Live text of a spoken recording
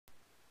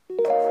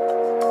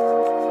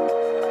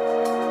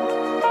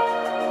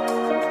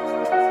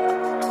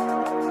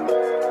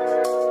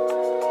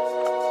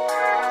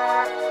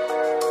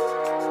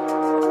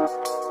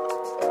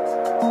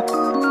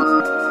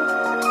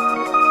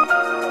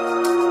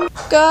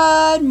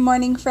Good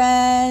morning,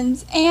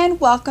 friends, and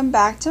welcome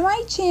back to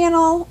my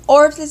channel.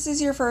 Or if this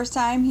is your first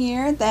time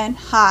here, then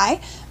hi,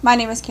 my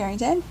name is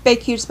Carrington. Big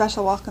huge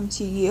special welcome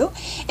to you.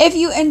 If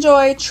you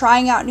enjoy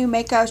trying out new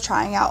makeup,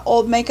 trying out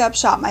old makeup,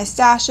 shop my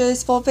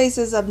stashes, full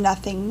faces of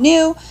nothing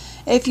new,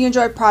 if you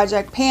enjoy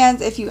project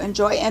pans, if you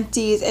enjoy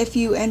empties, if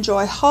you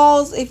enjoy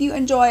hauls, if you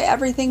enjoy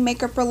everything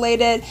makeup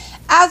related,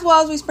 as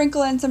well as we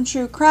sprinkle in some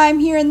true crime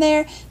here and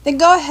there, then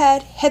go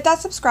ahead, hit that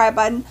subscribe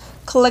button,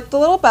 click the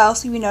little bell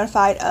so you'll be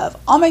notified of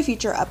all my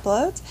future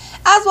uploads.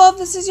 As well, if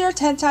this is your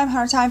 10th time,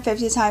 100th time,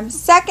 50th time,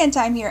 second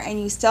time here, and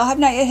you still have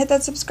not yet hit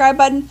that subscribe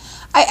button,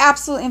 I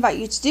absolutely invite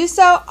you to do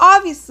so.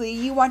 Obviously,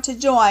 you want to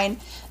join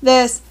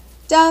this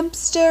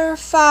dumpster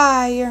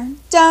fire,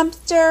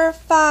 dumpster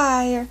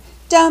fire,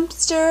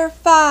 dumpster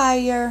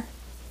fire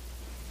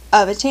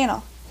of a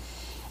channel.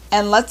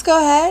 And let's go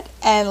ahead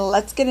and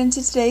let's get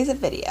into today's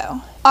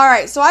video.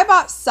 Alright, so I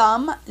bought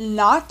some,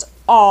 not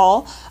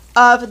all,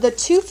 of the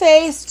Too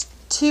Faced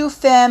Too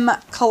Femme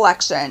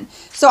collection.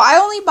 So I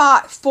only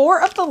bought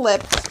 4 of the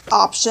lip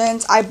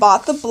options. I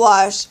bought the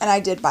blush and I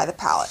did buy the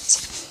palette.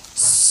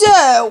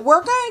 So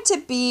we're going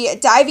to be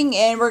diving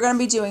in. We're going to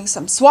be doing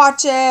some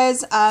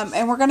swatches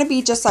and we're going to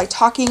be just like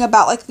talking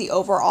about like the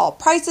overall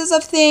prices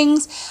of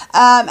things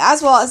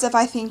as well as if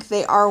I think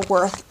they are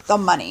worth the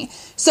money.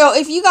 So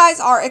if you guys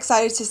are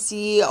excited to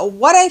see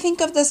what I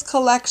think of this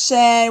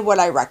collection, would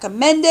I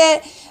recommend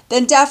it,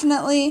 then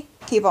definitely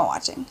keep on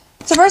watching.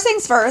 So first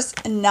things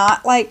first,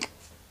 not like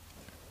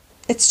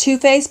it's Too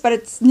Faced, but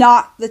it's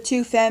not the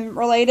Too Femme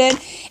related,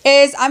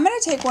 is I'm going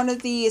to take one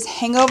of these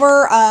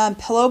Hangover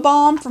Pillow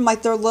Balm from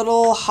like their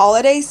little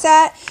holiday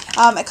set.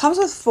 It comes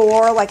with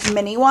 4 like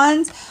mini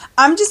ones.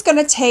 I'm just going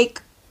to take,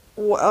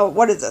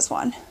 what is this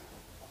one?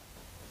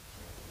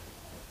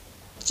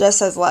 Just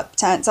says lip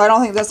tint, so I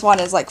don't think this one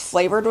is like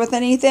flavored with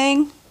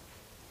anything.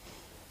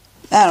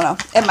 I don't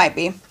know, it might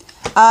be.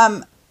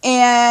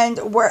 And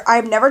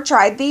I've never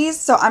tried these,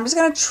 so I'm just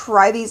going to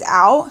try these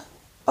out.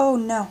 Oh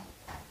no.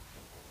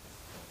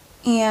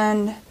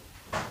 And,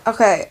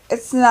 okay,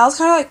 it smells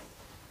kind of like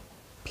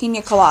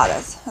pina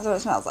coladas. That's what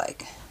it smells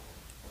like.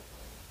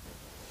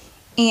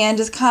 And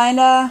just kind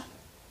of,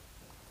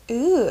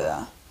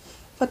 ooh,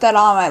 put that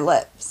on my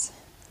lips.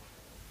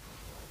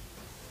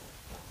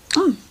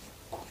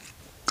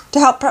 To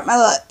help prep my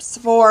lips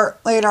for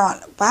later on.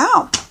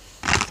 Wow,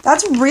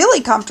 that's really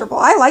comfortable.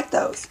 I like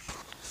those.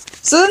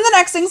 So then the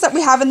next things that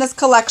we have in this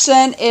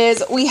collection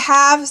is we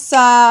have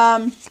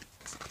some,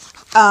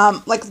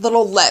 like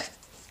little lip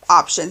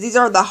options. These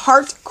are the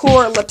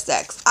Heartcore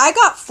lipsticks. I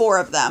got 4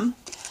 of them.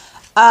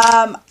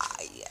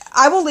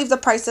 I will leave the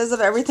prices of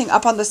everything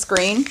up on the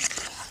screen.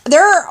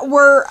 There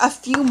were a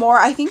few more.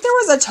 I think there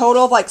was a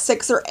total of like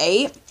 6 or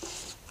 8.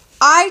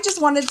 I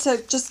just wanted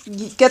to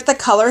just get the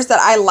colors that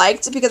I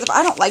liked because if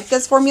I don't like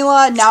this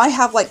formula, now I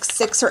have like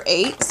 6 or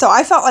 8. So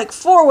I felt like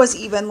 4 was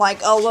even like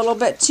a little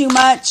bit too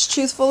much,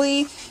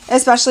 truthfully,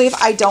 especially if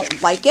I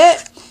don't like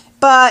it.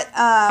 But,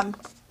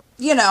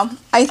 you know,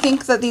 I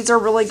think that these are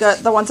really good.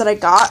 The ones that I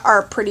got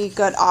are pretty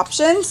good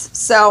options.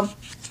 So,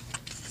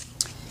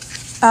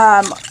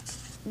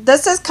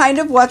 this is kind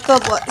of what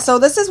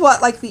this is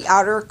what like the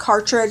outer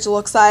cartridge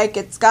looks like.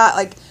 It's got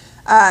like,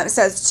 it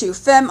says Too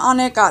Femme on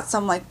it. Got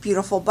some like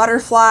beautiful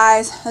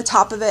butterflies. The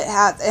top of it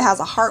has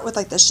a heart with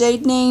like the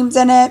shade names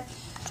in it.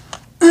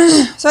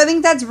 So I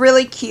think that's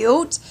really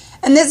cute.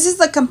 And this is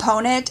the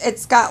component.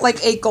 It's got like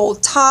a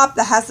gold top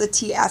that has the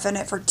TF in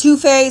it for Too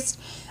Faced.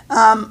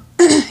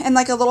 And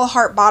like a little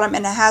heart bottom,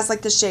 and it has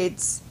like the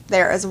shades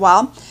there as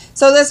well.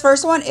 So this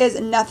first one is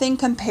Nothing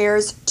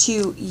Compares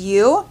to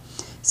You.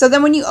 So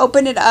then when you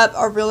open it up,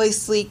 a really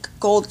sleek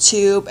gold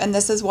tube, and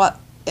this is what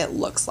it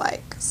looks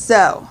like.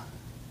 So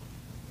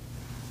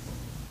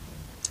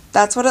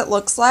that's what it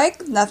looks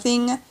like.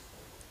 Nothing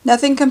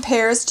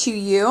Compares to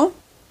You.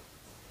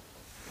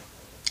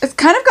 It's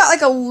kind of got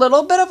like a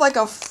little bit of like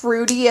a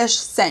fruity-ish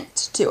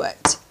scent to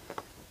it.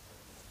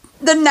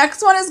 The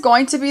next one is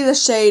going to be the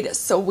shade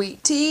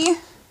Sweet Tea.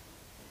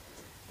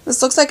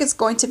 This looks like it's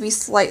going to be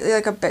slightly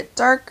like a bit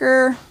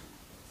darker.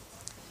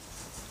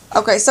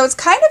 Okay, so it's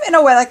kind of in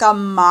a way like a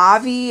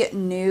mauve-y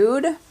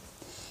nude.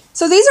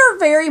 So these are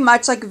very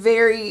much like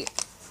I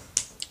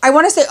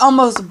want to say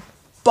almost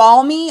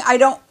balmy.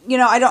 You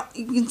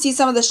can see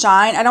some of the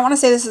shine. I don't want to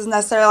say this is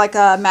necessarily like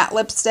a matte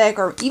lipstick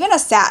or even a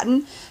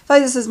satin. I feel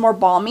like this is more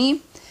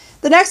balmy.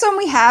 The next one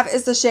we have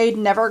is the shade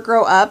Never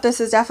Grow Up. This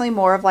is definitely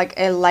more of like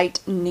a light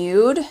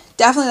nude.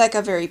 Definitely like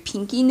a very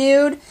pinky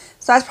nude.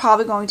 So that's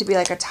probably going to be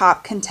like a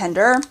top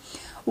contender.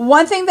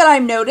 One thing that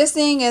I'm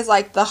noticing is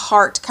like the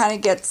heart kind of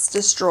gets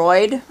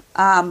destroyed.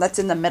 That's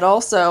in the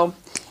middle. So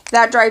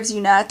that drives you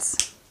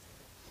nuts.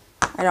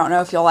 I don't know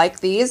if you'll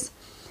like these.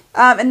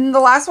 And then the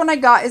last one I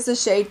got is the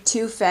shade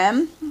Too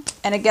Femme.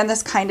 And again,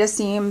 this kind of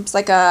seems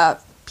like a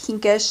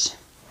pinkish.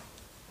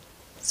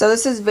 So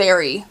this is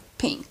very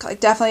pink, like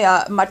definitely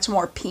a much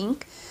more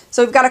pink.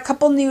 So we've got a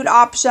couple nude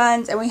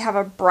options and we have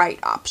a bright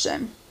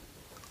option.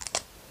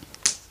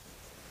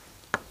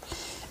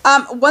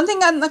 One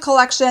thing in the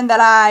collection that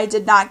I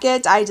did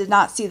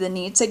not see the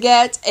need to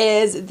get,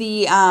 is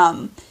the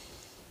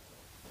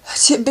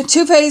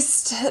Too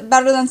Faced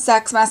Better Than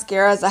Sex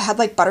mascaras that had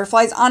like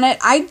butterflies on it.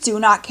 I do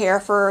not care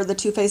for the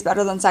Too Faced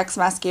Better Than Sex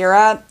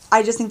mascara.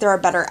 I just think there are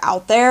better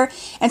out there.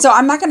 And so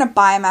I'm not going to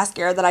buy a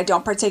mascara that I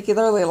don't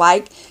particularly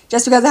like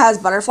just because it has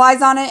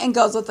butterflies on it and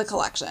goes with the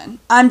collection.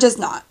 I'm just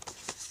not.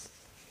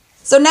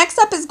 So next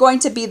up is going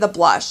to be the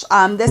blush.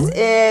 This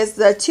is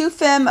the Too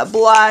Femme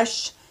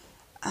blush.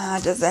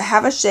 Does it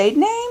have a shade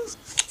name?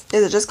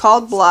 Is it just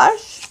called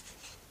blush?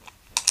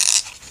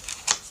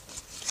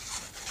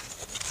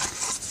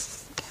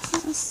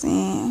 Let's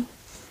see.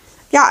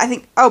 Yeah, I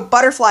think, oh,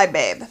 Butterfly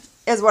Babe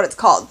is what it's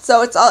called.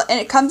 So it's all, and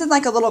it comes in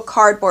like a little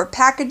cardboard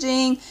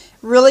packaging,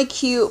 really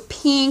cute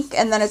pink,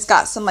 and then it's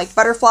got some like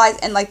butterflies,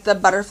 and like the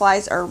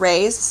butterflies are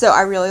raised, so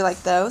I really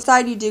like those.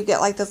 Side, you do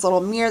get like this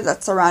little mirror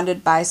that's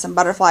surrounded by some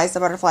butterflies. The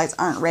butterflies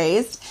aren't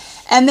raised.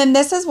 And then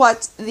this is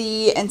what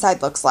the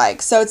inside looks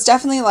like. So it's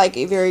definitely like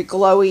a very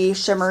glowy,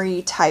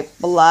 shimmery type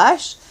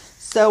blush.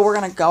 So we're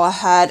gonna go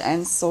ahead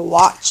and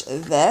swatch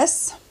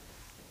this.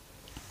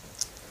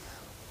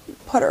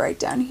 Put it right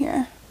down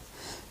here.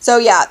 So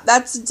yeah,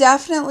 that's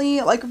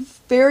definitely like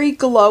very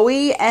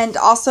glowy and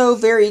also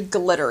very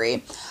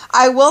glittery.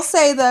 I will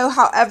say though,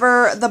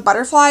 however, the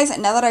butterflies,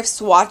 and now that I've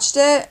swatched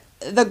it,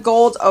 the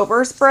gold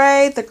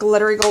overspray, the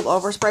glittery gold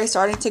overspray is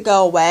starting to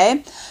go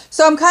away.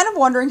 So I'm kind of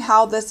wondering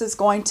how this is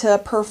going to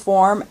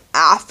perform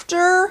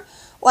after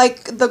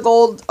like the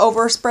gold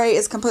overspray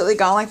is completely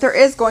gone. Like there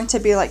is going to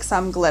be like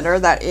some glitter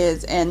that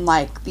is in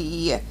like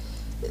the,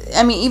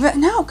 I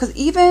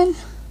mean,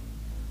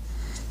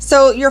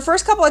 so your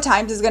first couple of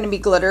times is going to be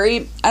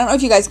glittery. I don't know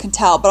if you guys can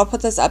tell, but I'll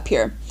put this up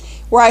here.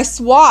 Where I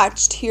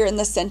swatched here in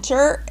the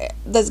center,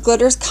 this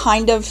glitter's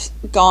kind of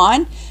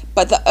gone,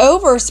 but the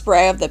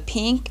overspray of the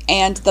pink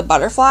and the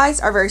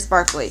butterflies are very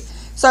sparkly.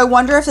 So I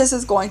wonder if this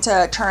is going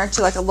to turn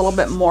into like a little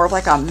bit more of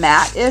like a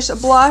matte-ish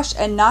blush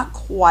and not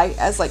quite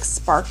as like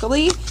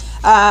sparkly,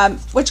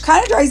 which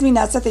kind of drives me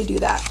nuts that they do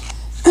that.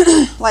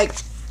 Like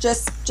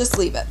just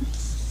leave it.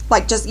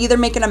 Like just either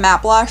make it a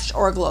matte blush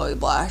or a glowy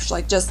blush.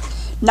 Like just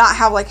not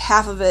have like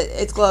half of it,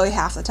 it's glowy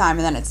half the time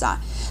and then it's not.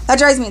 That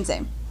drives me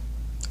insane.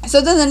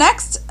 So then the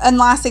next and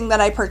last thing that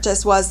I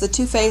purchased was the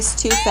Too Faced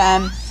Too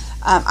Femme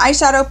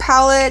eyeshadow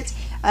palette.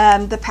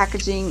 The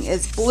packaging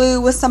is blue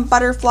with some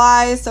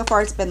butterflies. So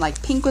far it's been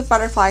like pink with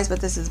butterflies, but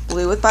this is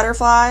blue with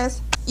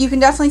butterflies. You can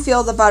definitely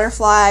feel the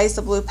butterflies,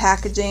 the blue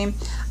packaging.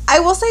 I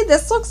will say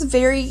this looks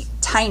very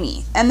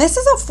tiny, and this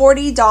is a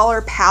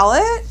 $40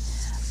 palette,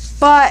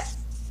 but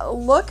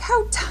look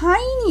how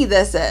tiny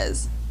this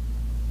is.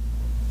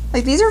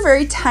 Like these are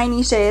very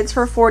tiny shades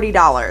for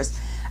 $40.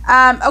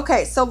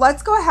 Okay, so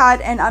let's go ahead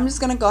and I'm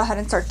just going to go ahead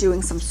and start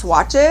doing some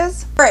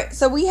swatches. All right,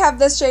 so we have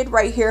this shade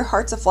right here,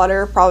 Hearts of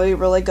Flutter, probably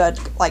really good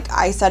like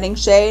eye setting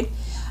shade.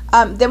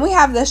 Then we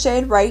have this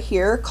shade right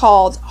here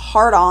called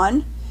Hard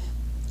On.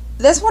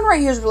 This one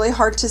right here is really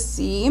hard to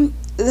see.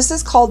 This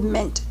is called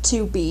Meant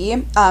to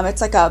Be.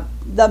 It's like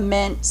the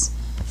mint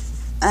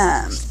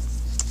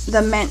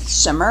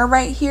shimmer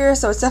right here,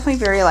 so it's definitely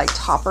very like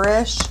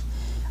topperish.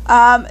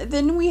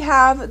 Then we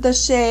have the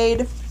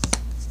shade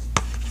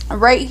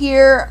right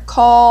here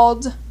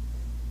called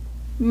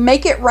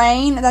Make It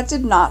Rain. That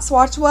did not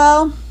swatch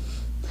well.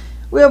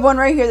 We have one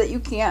right here that you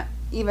can't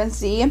even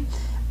see,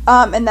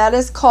 and that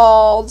is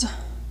called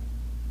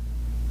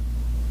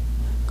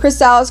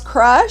Crystal's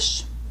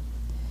Crush.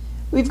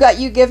 We've got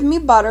You Give Me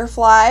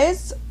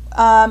Butterflies,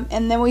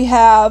 and then we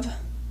have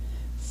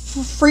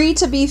Free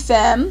to Be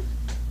Femme.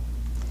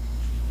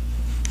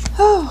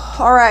 Oh,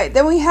 all right,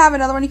 then we have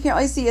another one you can't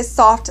really see, is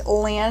Soft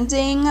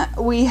Landing.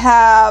 We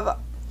have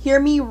Hear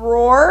Me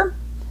Roar.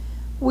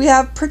 We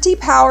have Pretty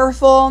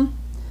Powerful.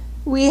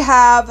 We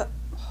have,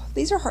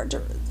 these are hard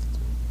to,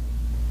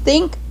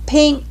 Think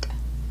Pink,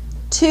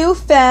 Too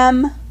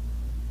Femme,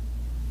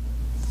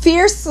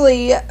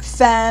 Fiercely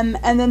Femme,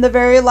 and then the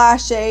very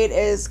last shade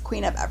is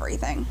Queen of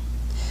Everything.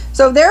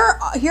 So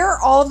here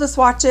are all of the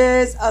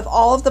swatches of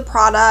all of the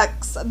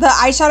products. The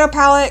eyeshadow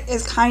palette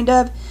is kind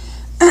of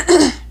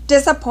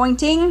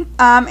disappointing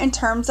in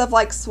terms of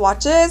like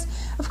swatches.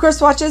 Of course,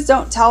 swatches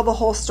don't tell the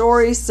whole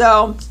story,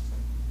 so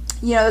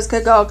you know this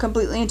could go a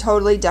completely and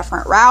totally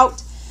different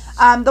route.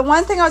 The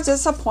one thing I was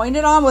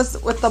disappointed on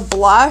was with the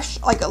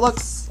blush. Like it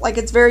looks like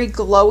it's very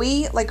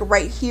glowy, like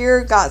right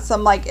here got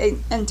some like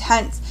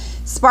intense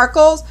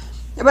sparkles,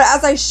 but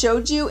as I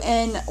showed you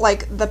in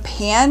like the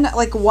pan,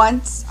 like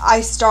once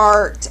I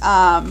start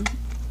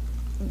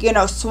you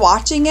know,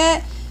 swatching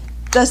it,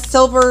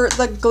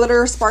 the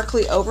glitter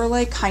sparkly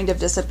overlay kind of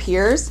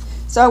disappears.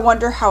 So I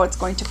wonder how it's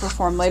going to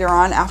perform later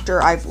on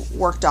after I've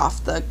worked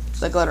off the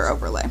glitter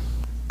overlay.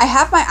 I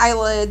have my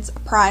eyelids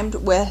primed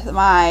with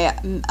my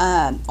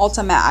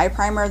Ulta Matte Eye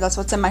Primer. That's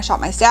what's in my Shop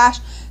My Stash.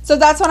 So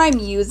that's what I'm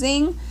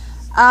using.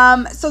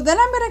 So then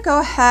I'm going to go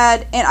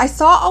ahead, and I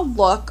saw a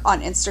look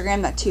on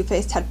Instagram that Too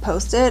Faced had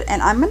posted,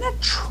 and I'm going to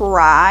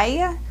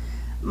try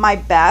my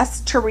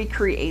best to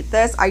recreate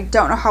this. I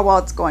don't know how well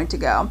it's going to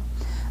go.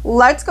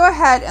 Let's go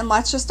ahead and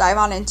let's just dive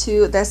on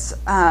into this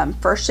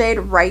first shade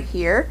right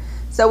here.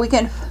 So we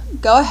can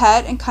go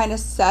ahead and kind of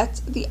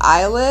set the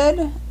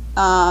eyelid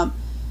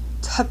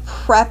to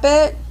prep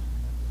it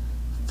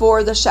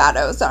for the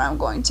shadows that I'm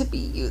going to be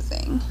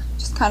using.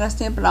 Just kind of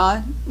stamp it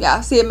on.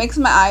 Yeah, see, it makes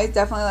my eyes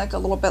definitely like a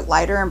little bit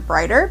lighter and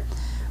brighter,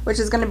 which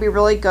is going to be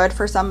really good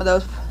for some of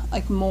those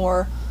like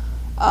more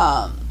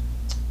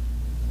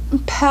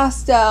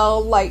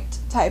pastel light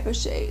type of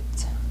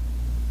shades.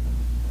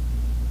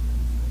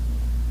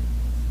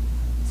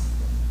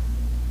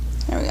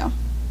 There we go.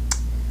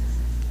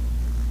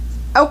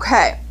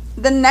 Okay,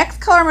 the next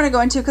color I'm going to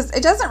go into, because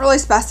it doesn't really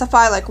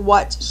specify like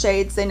what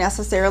shades they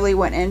necessarily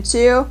went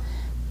into,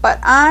 but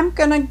I'm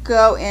going to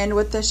go in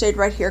with the shade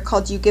right here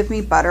called You Give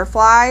Me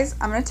Butterflies.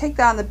 I'm going to take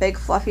that on the big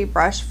fluffy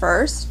brush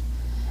first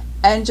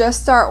and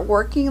just start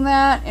working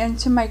that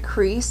into my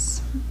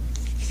crease.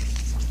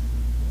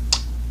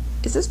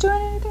 Is this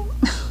doing anything?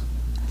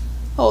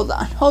 Hold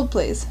on, hold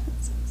please.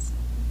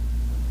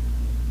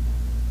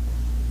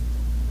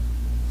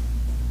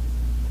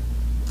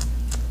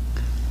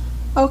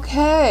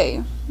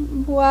 Okay,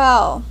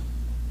 well,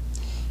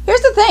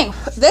 here's the thing.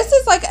 This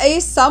is like a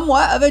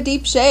somewhat of a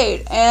deep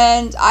shade,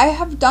 and I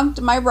have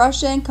dunked my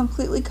brush in,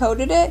 completely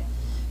coated it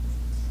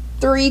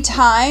 3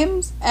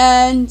 times,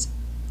 and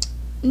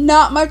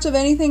not much of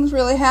anything's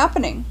really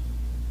happening.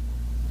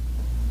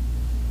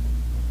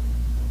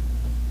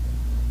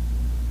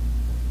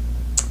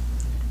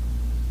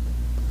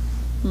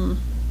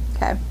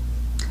 Okay.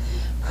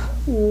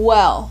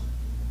 Well,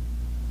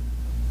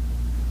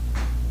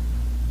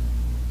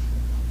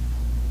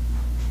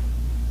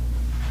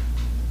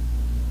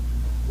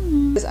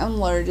 I'm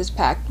literally just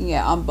packing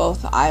it on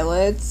both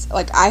eyelids.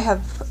 Like, I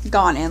have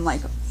gone in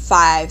like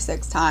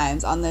 5-6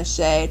 times on this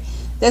shade.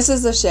 This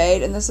is the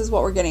shade, and this is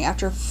what we're getting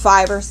after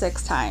 5 or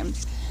 6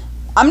 times.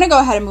 I'm gonna go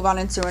ahead and move on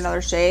into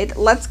another shade.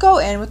 Let's go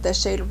in with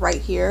this shade right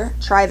here.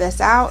 Try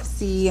this out.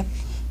 See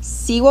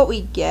what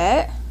we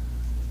get.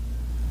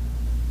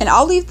 And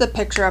I'll leave the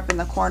picture up in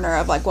the corner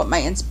of like what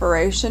my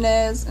inspiration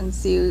is and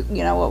see,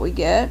 you know, what we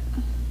get.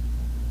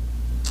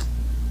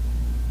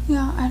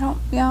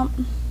 Yeah.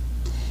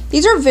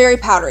 These are very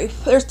powdery.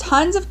 There's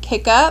tons of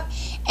kick up.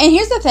 And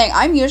here's the thing,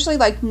 I'm usually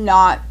like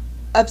not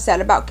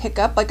upset about kick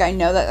up. Like, I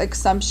know that like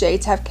some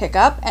shades have kick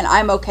up, and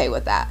I'm okay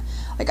with that.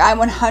 Like, I'm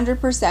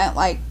 100%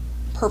 like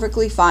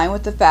perfectly fine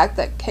with the fact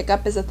that kick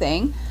up is a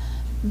thing.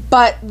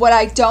 But what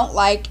I don't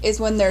like is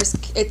when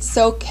it's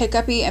so kick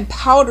uppy and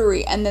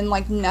powdery, and then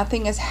like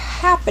nothing is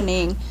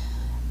happening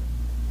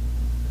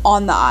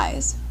on the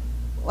eyes.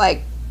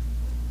 Like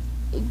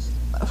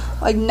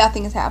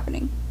nothing is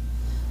happening.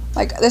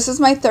 Like, this is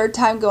my 3rd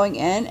time going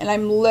in, and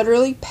I'm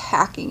literally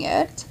packing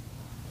it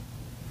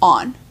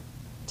on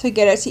to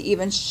get it to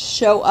even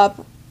show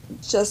up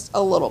just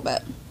a little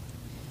bit.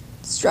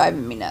 It's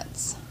driving me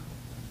nuts.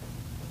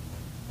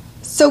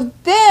 So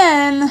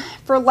then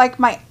for like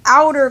my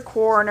outer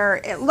corner,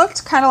 it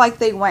looked kind of like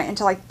they went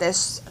into like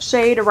this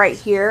shade right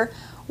here,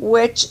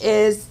 which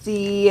is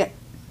the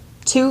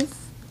Too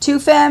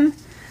Femme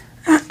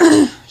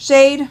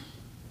shade.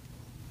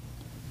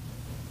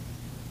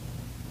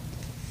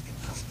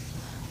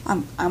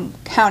 I'm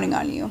counting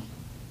on you.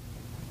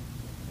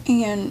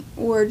 And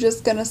we're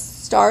just gonna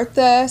start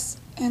this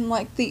and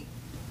like the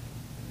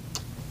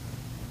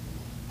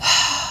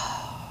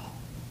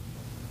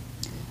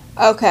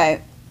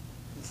okay.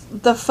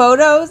 The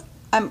photos,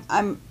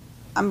 I'm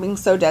being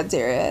so dead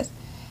serious,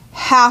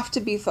 have to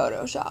be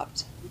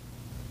photoshopped.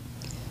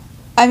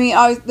 I mean,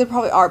 they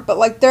probably are, but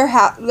like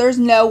there's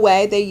no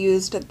way they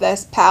used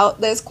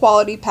this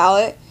quality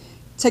palette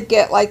to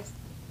get like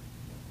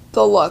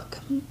the look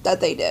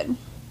that they did.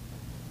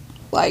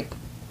 Like,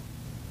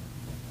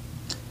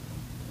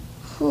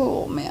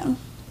 oh man,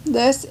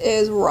 this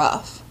is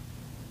rough.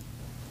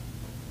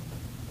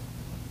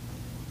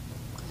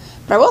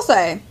 But I will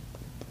say,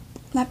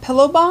 that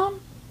Pillow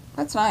Balm,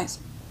 that's nice.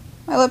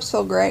 My lips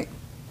feel great.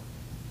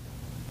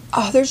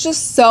 Oh, there's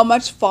just so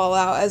much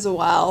fallout as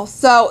well.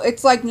 So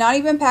it's like not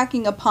even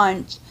packing a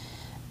punch,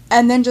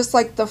 and then just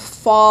like the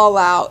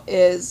fallout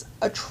is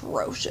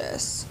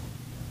atrocious.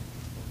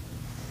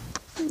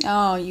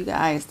 Oh, you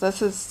guys,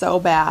 this is so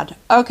bad.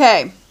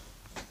 Okay.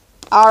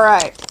 All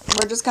right.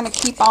 We're just going to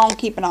keep on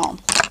keeping on,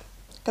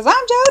 because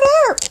I'm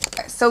Joder.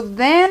 Okay, so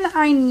then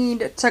I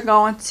need to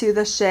go into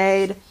the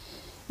shade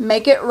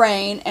Make It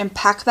Rain and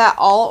pack that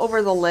all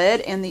over the lid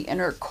in the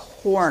inner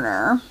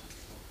corner.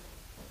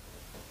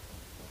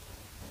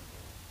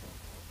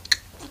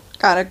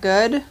 Got a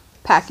good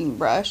packing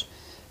brush.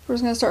 We're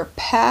just going to start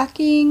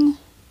packing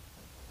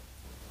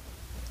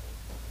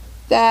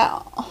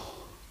that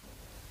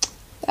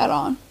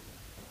on.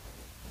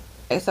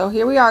 Okay, so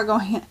here we are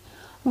going in.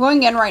 I'm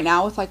going in right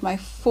now with like my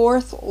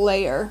 4th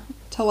layer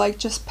to like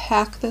just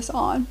pack this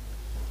on.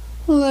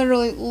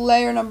 Literally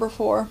layer number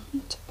 4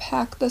 to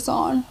pack this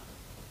on.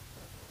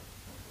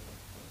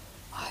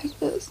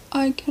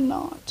 I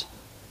cannot.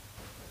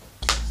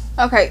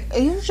 Okay,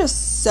 it's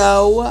just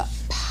so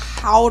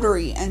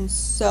powdery and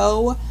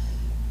so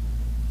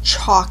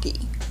chalky.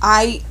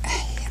 I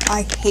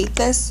I hate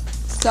this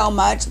so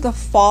much. The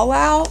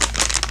fallout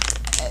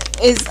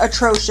is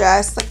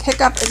atrocious. The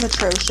kick-up is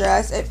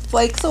atrocious. It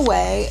flakes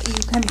away. You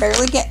can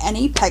barely get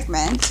any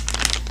pigment.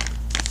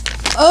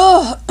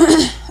 Oh,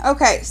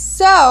 okay,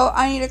 so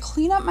I need to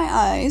clean up my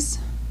eyes.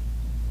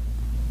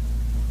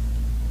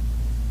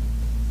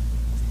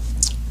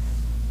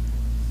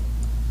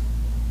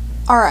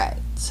 All right.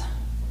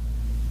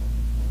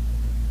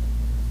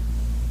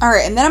 All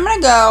right, and then I'm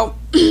gonna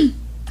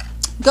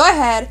go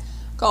ahead,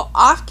 go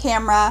off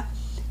camera,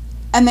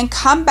 and then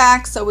come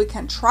back so we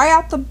can try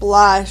out the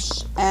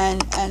blush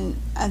and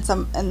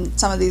some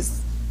of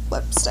these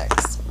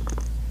lipsticks.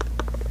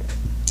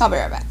 I'll be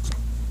right back.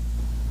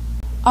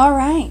 All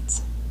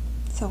right,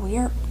 so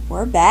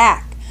we're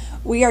back.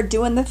 We are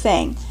doing the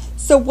thing.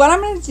 So what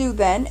I'm gonna do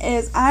then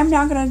is I'm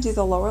now gonna do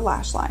the lower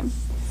lash line.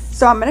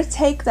 So I'm gonna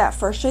take that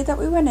first shade that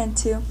we went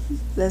into,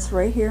 this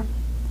right here,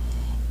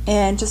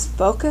 and just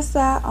focus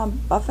that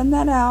on buffing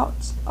that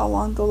out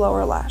along the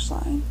lower lash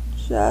line.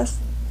 Just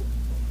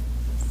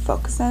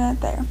focusing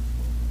it there.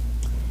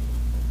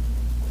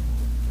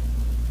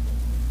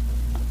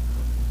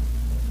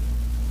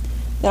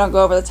 Then I'll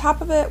go over the top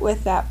of it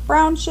with that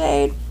brown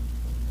shade.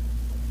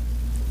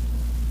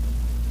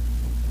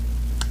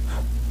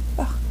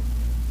 Ugh.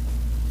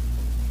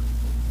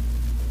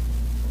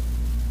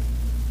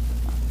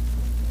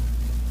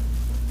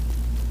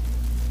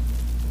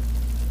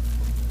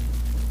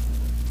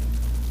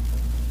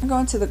 I'm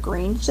going to the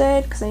green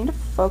shade because I need to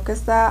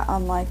focus that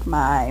on like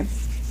my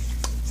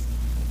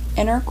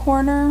inner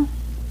corner.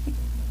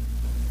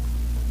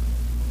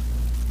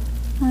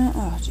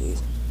 Oh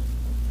geez,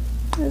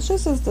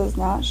 this does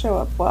not show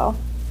up well.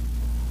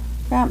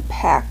 I'm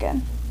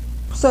packing.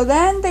 So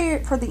then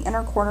for the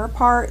inner corner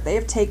part, they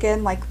have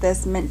taken like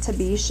this Meant to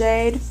Be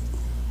shade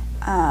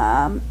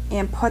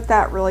and put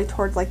that really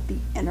towards like the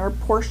inner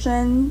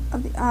portion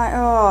of the eye.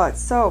 Oh,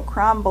 it's so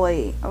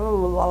crumbly. Oh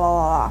la la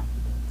la.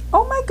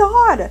 Oh my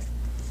god,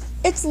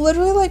 it's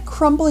literally like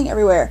crumbling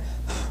everywhere.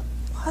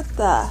 What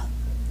the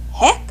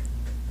heck?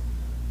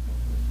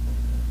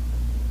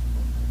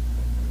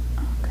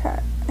 Okay,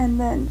 and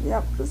then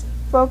yep, just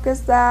focus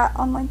that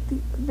on like the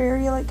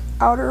very like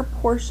outer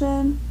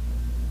portion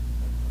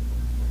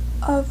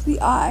of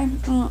the eye.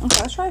 Okay,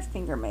 let's try a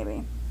finger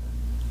maybe.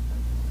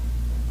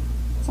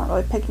 It's not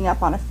really picking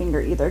up on a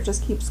finger either, it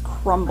just keeps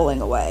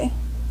crumbling away.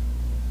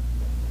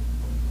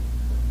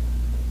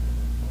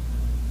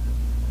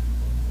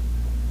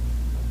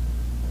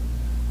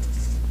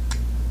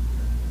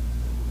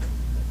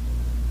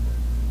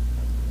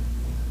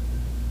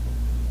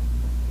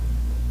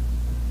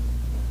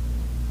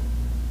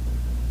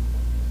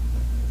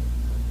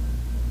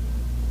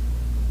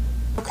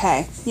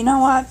 Okay, you know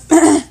what?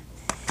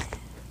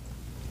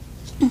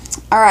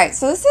 All right,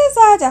 so this is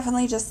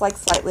definitely just like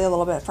slightly a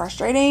little bit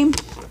frustrating.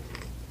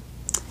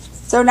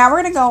 So now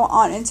we're gonna go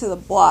on into the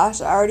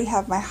blush. I already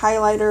have my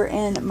highlighter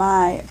and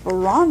my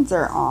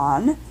bronzer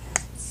on.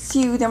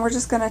 So then we're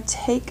just gonna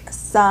take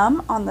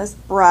some on this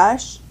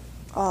brush.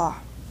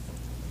 Oh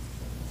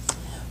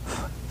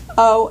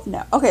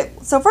no. Okay,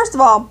 so first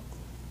of all,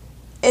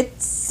 it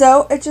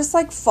just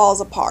like falls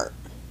apart.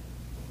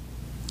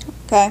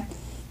 Okay.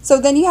 So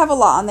then you have a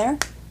lot on there.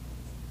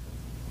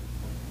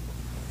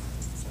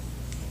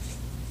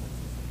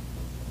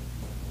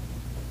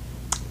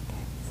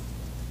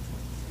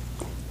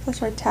 Let's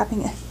try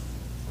tapping it.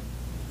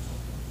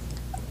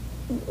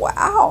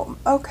 Wow,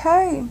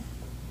 okay.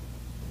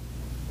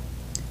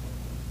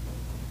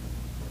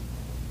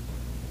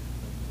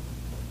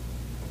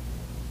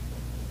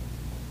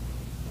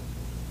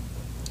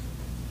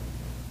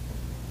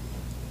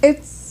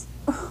 It's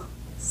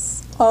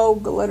so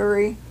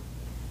glittery.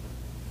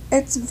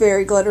 It's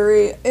very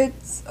glittery.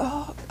 It's,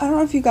 oh, I don't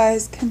know if you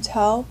guys can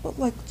tell, but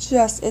like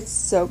just, it's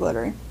so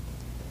glittery.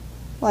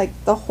 Like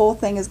the whole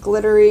thing is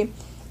glittery.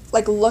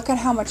 Like look at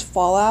how much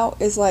fallout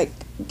is like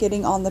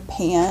getting on the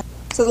pan.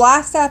 So the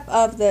last step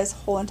of this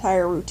whole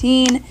entire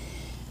routine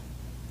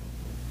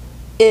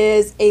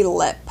is a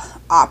lip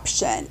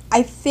option.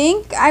 I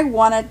think I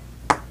want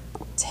to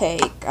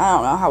take, I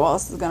don't know how well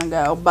this is going to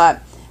go,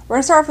 but we're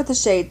going to start off with the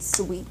shade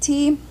Sweet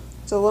Tea.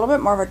 It's a little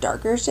bit more of a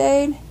darker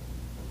shade.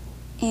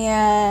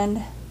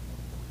 And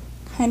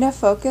kind of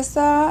focus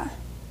that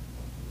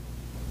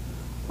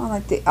on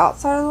like the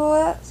outside of the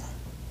lips.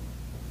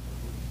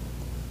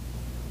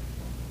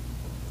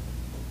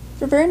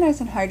 They're very nice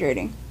and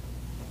hydrating.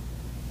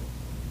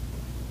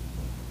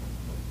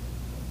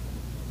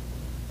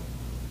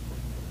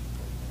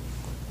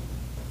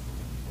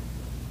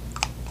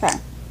 Okay.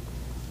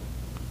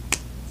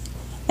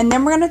 And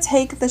then we're going to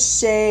take the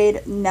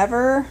shade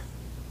Never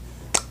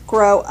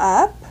Grow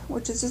Up,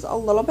 which is just a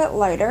little bit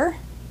lighter,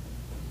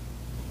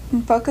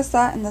 and focus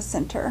that in the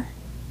center.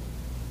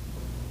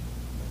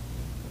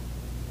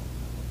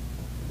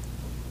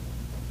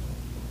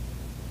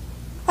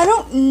 I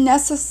don't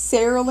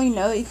necessarily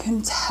know that you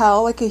can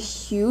tell like a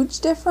huge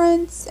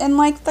difference in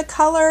like the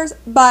colors,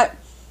 but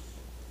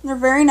they're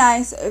very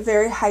nice,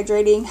 very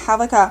hydrating, have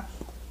like a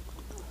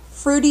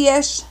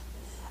fruity-ish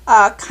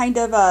kind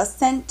of a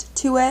scent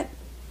to it.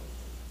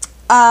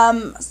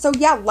 So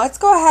yeah, let's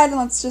go ahead and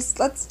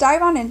let's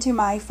dive on into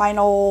my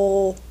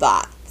final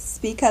thoughts,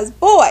 because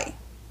boy,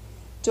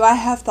 do I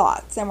have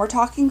thoughts. And we're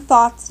talking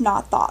thoughts,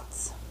 not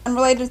thoughts.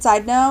 Unrelated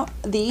side note,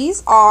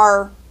 these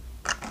are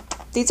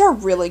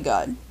really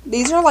good.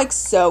 These are like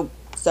so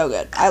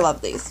good. I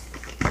love these.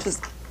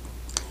 Just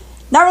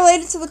not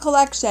related to the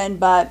collection,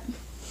 but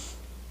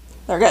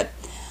they're good.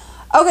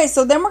 Okay,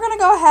 so then we're going to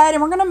go ahead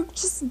and we're going to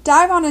just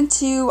dive on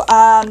into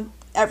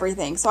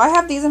everything. So I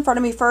have these in front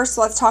of me first,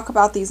 so let's talk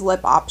about these lip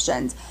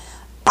options.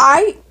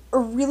 I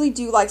really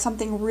do like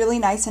something really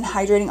nice and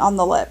hydrating on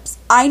the lips.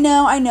 I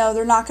know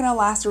they're not going to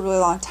last a really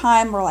long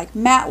time, or like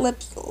matte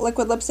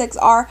liquid lipsticks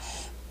are,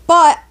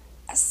 but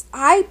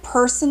I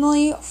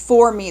personally,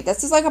 for me,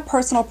 this is like a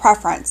personal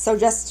preference, so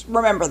just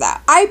remember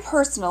that. I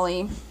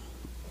personally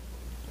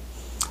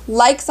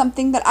like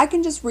something that I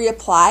can just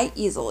reapply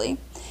easily.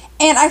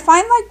 And I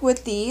find like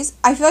with these,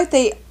 I feel like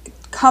they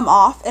come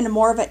off in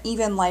more of an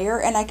even layer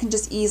and I can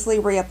just easily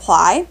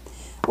reapply.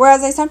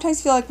 Whereas I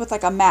sometimes feel like with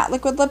like a matte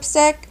liquid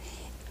lipstick,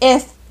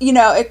 if, you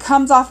know, it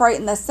comes off right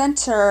in the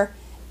center,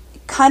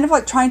 kind of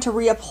like trying to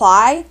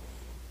reapply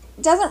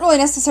doesn't really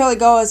necessarily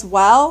go as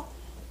well.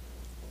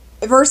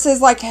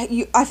 Versus like, I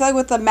feel like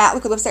with the matte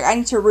liquid lipstick, I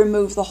need to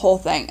remove the whole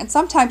thing. And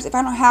sometimes if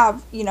I don't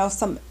have, you know,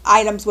 some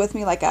items with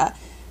me, like a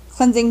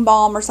cleansing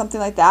balm or something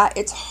like that,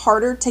 it's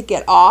harder to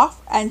get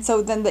off, and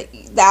so then the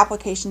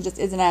application just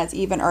isn't as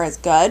even or as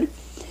good.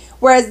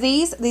 Whereas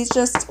these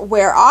just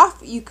wear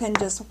off. You can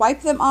just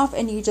wipe them off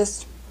and you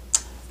just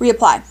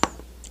reapply.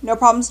 No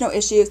problems, no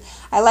issues.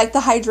 I like the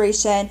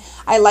hydration.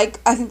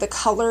 I think the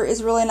color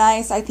is really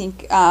nice. I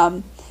think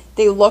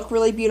they look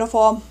really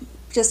beautiful.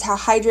 Just how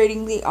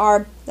hydrating they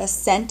are. The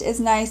scent is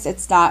nice.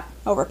 It's not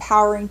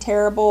overpowering,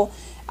 terrible.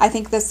 I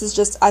think this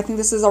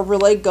is a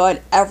really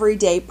good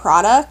everyday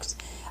product.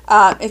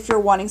 If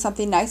you're wanting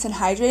something nice and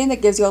hydrating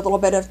that gives you a little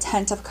bit of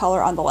tint of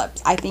color on the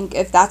lips. I think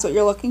if that's what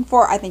you're looking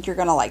for, I think you're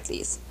going to like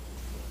these.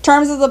 In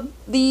terms of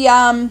the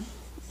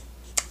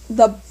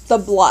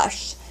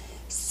blush.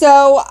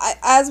 So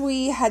as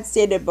we had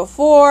stated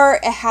before,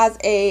 it has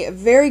a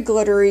very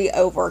glittery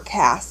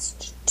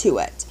overcast to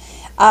it.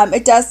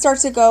 It does start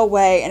to go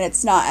away and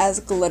it's not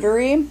as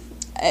glittery.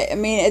 I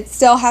mean, it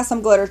still has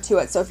some glitter to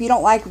it. So if you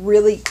don't like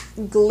really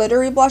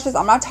glittery blushes,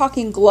 I'm not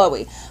talking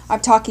glowy, I'm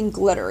talking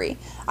glittery.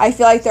 I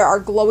feel like there are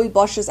glowy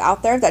blushes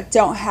out there that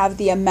don't have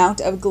the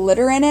amount of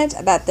glitter in it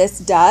that this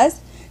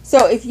does.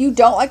 So if you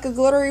don't like a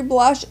glittery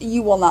blush,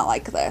 you will not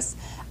like this.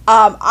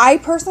 I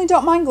personally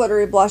don't mind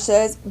glittery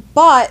blushes,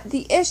 but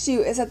the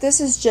issue is that this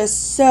is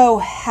just so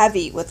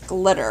heavy with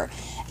glitter.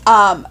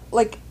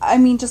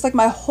 Just like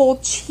my whole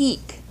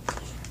cheek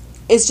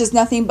is just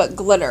nothing but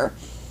glitter.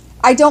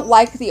 I don't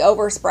like the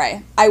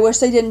overspray. I wish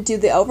they didn't do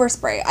the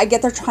overspray. I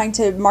get they're trying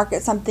to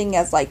market something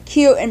as like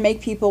cute and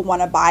make people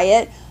want to buy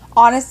it.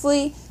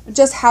 Honestly,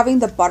 just having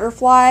the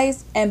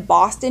butterflies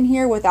embossed in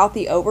here without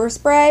the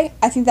overspray,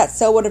 I think that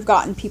so would have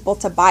gotten people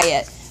to buy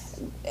it.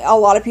 A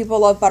lot of people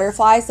love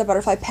butterflies, the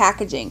butterfly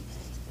packaging.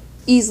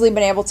 Easily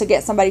been able to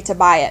get somebody to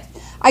buy it.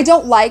 I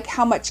don't like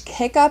how much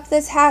kick up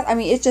this has. I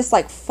mean, it just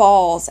like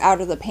falls out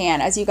of the pan,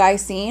 as you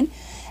guys seen.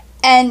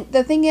 And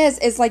the thing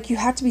is like you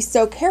have to be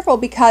so careful,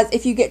 because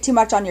if you get too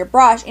much on your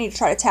brush and you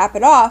try to tap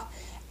it off,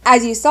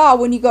 as you saw,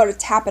 when you go to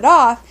tap it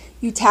off,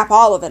 you tap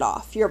all of it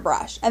off your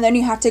brush and then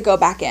you have to go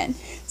back in.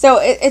 So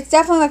it's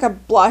definitely like a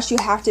blush you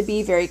have to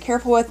be very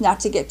careful with, not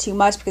to get too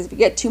much, because if you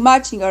get too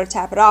much and you go to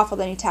tap it off, well,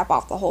 then you tap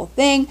off the whole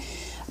thing.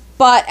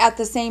 But at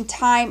the same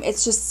time,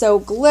 it's just so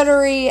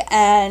glittery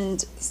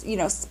and, you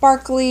know,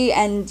 sparkly,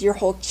 and your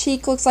whole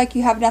cheek looks like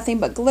you have nothing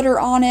but glitter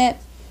on it.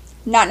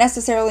 Not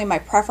necessarily my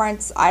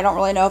preference. I don't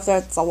really know if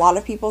that's a lot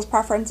of people's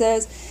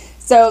preferences.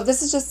 So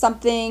this is just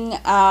something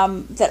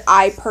that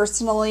I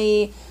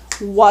personally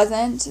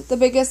wasn't the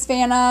biggest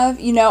fan of.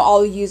 You know,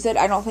 I'll use it.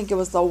 I don't think it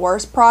was the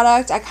worst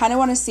product. I kind of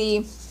want to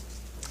see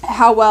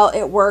how well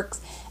it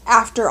works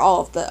after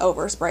all of the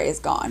overspray is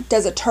gone.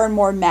 Does it turn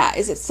more matte?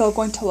 Is it still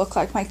going to look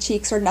like my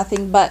cheeks are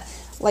nothing but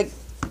like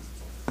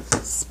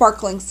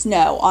sparkling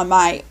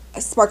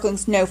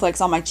snowflakes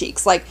on my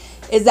cheeks? Like,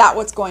 is that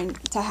what's going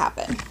to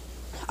happen?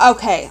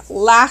 Okay,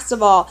 last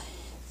of all,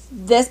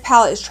 this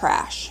palette is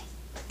trash.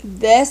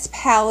 This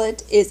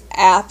palette is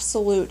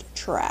absolute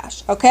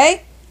trash,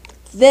 okay?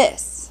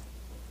 This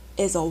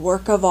is a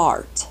work of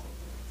art.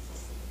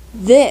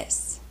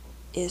 This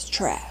is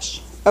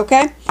trash,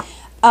 okay?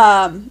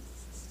 I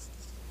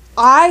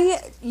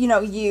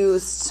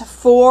used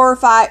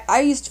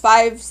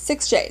 5,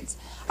 6 shades.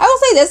 I will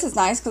say this is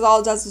nice because all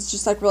it does is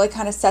just like really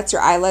kind of sets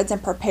your eyelids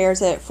and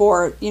prepares it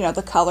for, you know,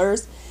 the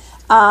colors.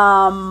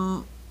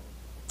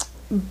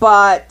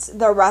 But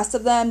the rest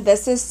of them,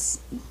 this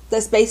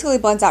basically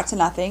blends out to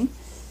nothing.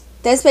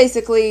 This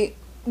basically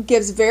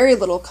gives very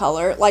little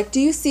color. Like,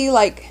 do you see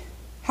like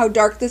how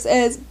dark this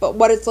is, but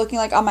what it's looking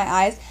like on my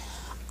eyes?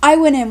 I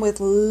went in with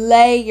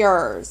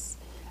layers.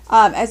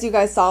 As you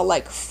guys saw,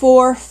 like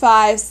 4,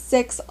 5,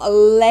 6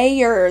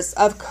 layers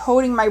of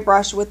coating my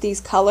brush with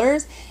these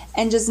colors,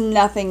 and just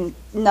nothing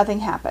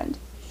happened.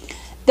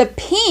 The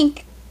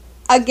pink,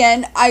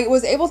 Again, I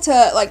was able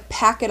to like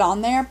pack it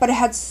on there, but it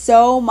had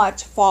so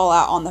much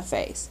fallout on the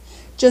face.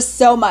 Just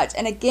so much.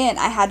 And again,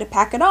 I had to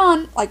pack it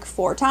on like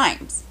 4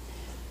 times.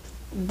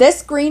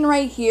 This green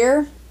right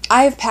here,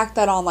 I have packed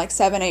that on like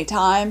 7-8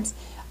 times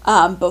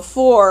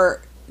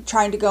before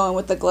trying to go in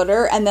with the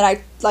glitter, and then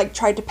I like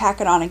tried to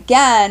pack it on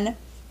again,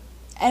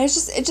 and it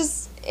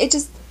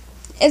just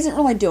isn't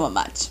really doing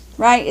much,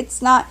 right?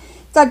 It's not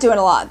doing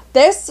a lot.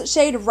 This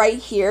shade right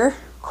here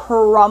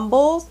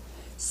crumbles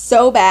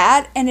so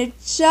bad, and it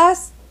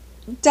just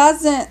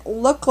doesn't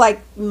look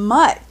like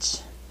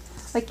much.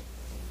 Like,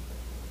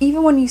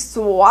 even when you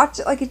swatch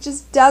it, like, it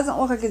just doesn't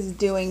look like it's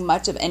doing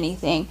much of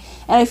anything.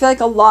 And I feel like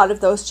a lot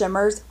of those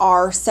shimmers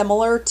are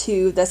similar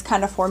to this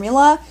kind of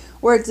formula,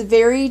 where it's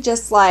very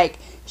just like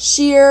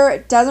sheer.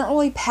 It doesn't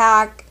really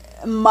pack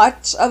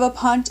much of a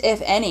punch,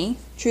 if any,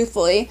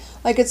 truthfully.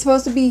 Like, it's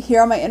supposed to be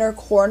here on my inner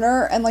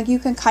corner, and like you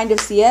can kind of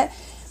see it,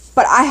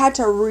 but I had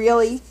to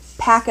really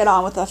pack it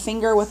on with a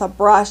finger, with a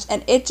brush,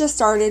 and it just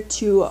started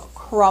to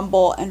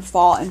crumble and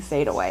fall and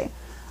fade away.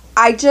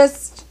 I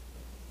just,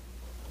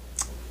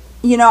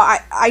 you know,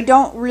 I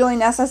don't really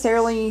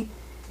necessarily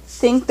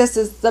think this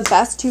is the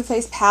best Too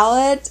Faced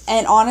palette,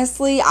 and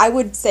honestly, I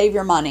would save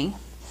your money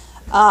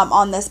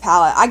on this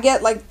palette. I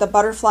get like the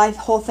butterfly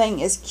whole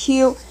thing is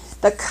cute.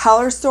 The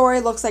color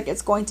story looks like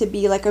it's going to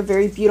be like a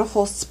very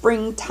beautiful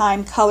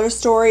springtime color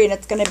story, and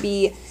it's going to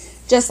be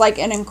just like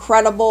an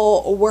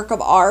incredible work of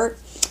art.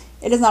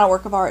 It is not a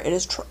work of art. It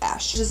is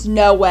trash. Just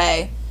no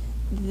way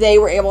they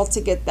were able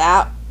to get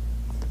that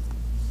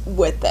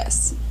with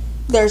this.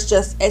 It's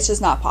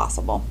just not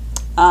possible.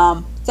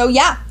 So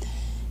yeah,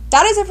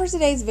 that is it for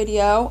today's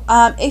video.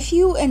 If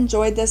you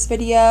enjoyed this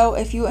video,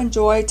 if you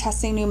enjoy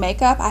testing new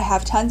makeup, I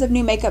have tons of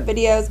new makeup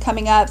videos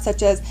coming up,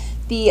 such as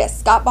the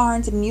Scott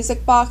Barnes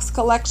Music Box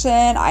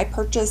collection. I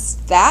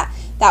purchased that.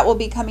 That will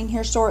be coming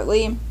here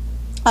shortly.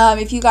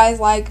 If you guys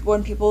like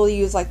when people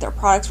use like their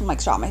products from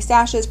like Shop My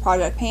Stashes,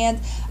 Project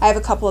Pans, I have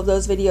a couple of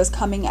those videos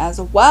coming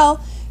as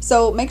well.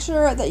 So make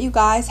sure that you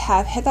guys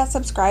have hit that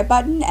subscribe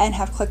button and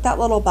have clicked that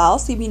little bell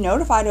so you'll be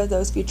notified of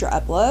those future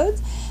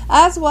uploads.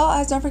 As well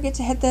as don't forget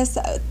to hit this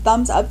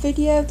thumbs up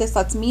video. This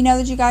lets me know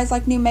that you guys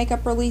like new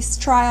makeup release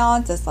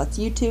try-ons. This lets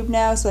YouTube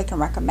know so they can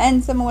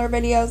recommend similar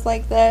videos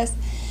like this.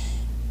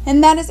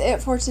 And that is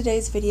it for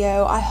today's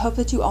video. I hope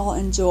that you all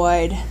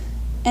enjoyed,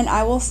 and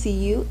I will see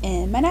you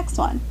in my next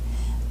one.